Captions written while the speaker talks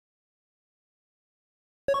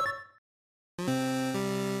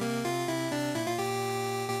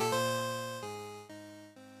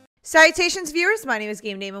Salutations viewers, my name is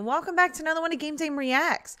GameDame and welcome back to another one of GameDame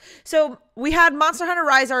Reacts. So we had Monster Hunter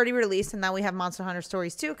Rise already released and now we have Monster Hunter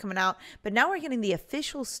Stories 2 coming out, but now we're getting the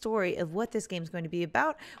official story of what this game is going to be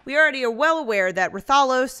about. We already are well aware that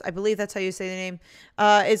Rathalos, I believe that's how you say the name,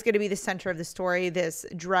 is going to be the center of the story, this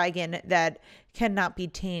dragon that cannot be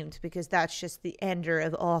tamed because that's just the ender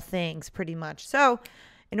of all things pretty much. So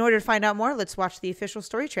in order to find out more, let's watch the official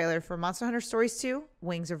story trailer for Monster Hunter Stories 2,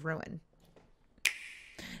 Wings of Ruin.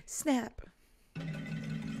 Snap.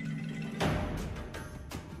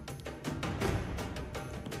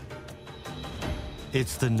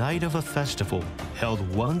 It's the night of a festival held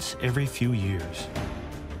once every few years.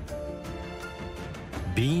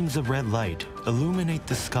 Beams of red light illuminate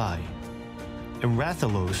the sky, and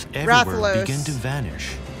Rathalos everywhere begin to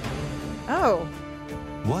vanish. Oh.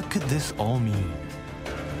 What could this all mean?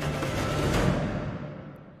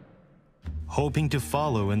 Hoping to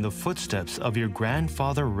follow in the footsteps of your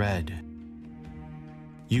grandfather Red,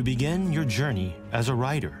 you begin your journey as a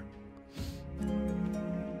rider.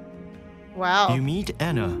 Wow. You meet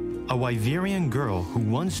Anna, a Wyverian girl who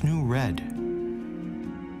once knew Red.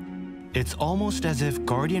 It's almost as if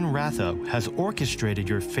Guardian Ratha has orchestrated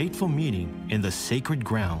your fateful meeting in the sacred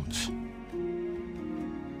grounds.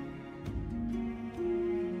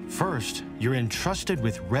 First, you're entrusted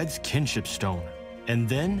with Red's Kinship Stone, and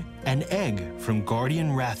then an egg from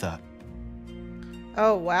Guardian Ratha.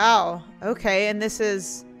 Oh, wow. Okay, and this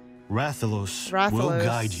is... Rathalos will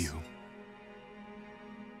guide you.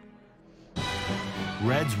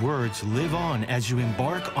 Red's words live on as you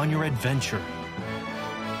embark on your adventure.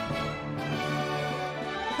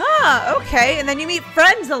 Ah, okay, and then you meet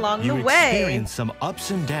friends along the way. You experience some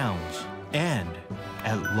ups and downs, and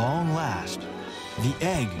at long last, the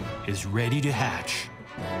egg is ready to hatch.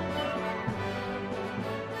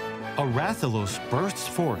 A Rathalos bursts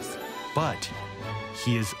forth, but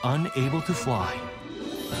he is unable to fly.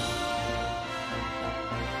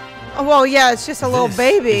 Oh, well, yeah, it's just a little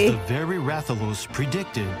baby. This is the very Rathalos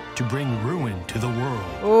predicted to bring ruin to the world.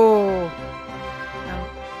 Oh.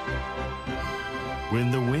 When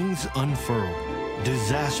the wings unfurl,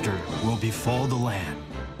 disaster will befall the land.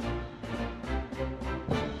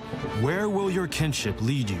 Where will your kinship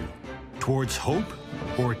lead you? Towards hope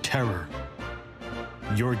or terror?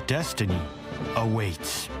 Your destiny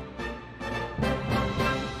awaits.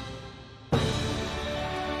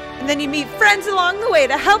 And then you meet friends along the way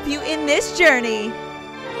to help you in this journey.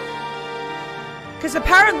 Because the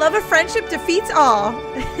power and love of friendship defeats all.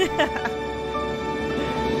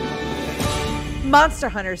 Monster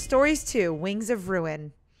Hunter Stories 2, Wings of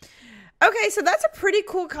Ruin. Okay, so that's a pretty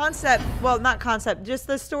cool concept. Well, not concept, just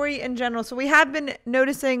the story in general. So we have been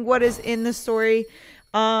noticing what is in the story.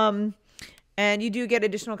 And you do get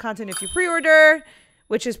additional content if you pre-order,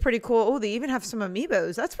 which is pretty cool. Oh, they even have some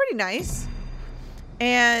amiibos. That's pretty nice.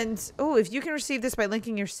 And, oh, if you can receive this by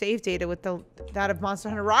linking your save data with that of Monster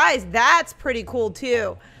Hunter Rise, that's pretty cool,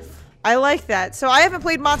 too. I like that. So I haven't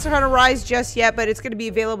played Monster Hunter Rise just yet, but it's going to be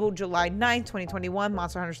available July 9th, 2021.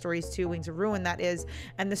 Monster Hunter Stories 2, Wings of Ruin, that is.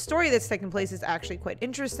 And the story that's taking place is actually quite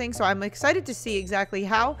interesting. So I'm excited to see exactly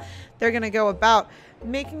how they're going to go about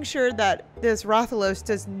making sure that this Rathalos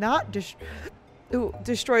does not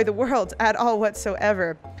destroy the world at all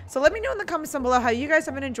whatsoever. So let me know in the comments down below how you guys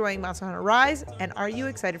have been enjoying Monster Hunter Rise, and are you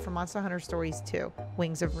excited for Monster Hunter Stories 2,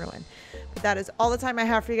 Wings of Ruin? But that is all the time I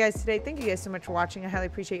have for you guys today. Thank you guys so much for watching. I highly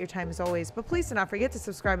appreciate your time as always. But please do not forget to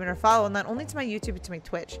subscribe and or follow, not only to my YouTube, but to my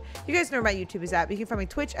Twitch. You guys know where my YouTube is at. You can find my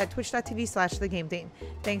Twitch at twitch.tv/thegamedame.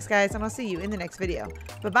 Thanks guys, and I'll see you in the next video.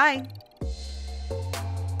 Bye-bye.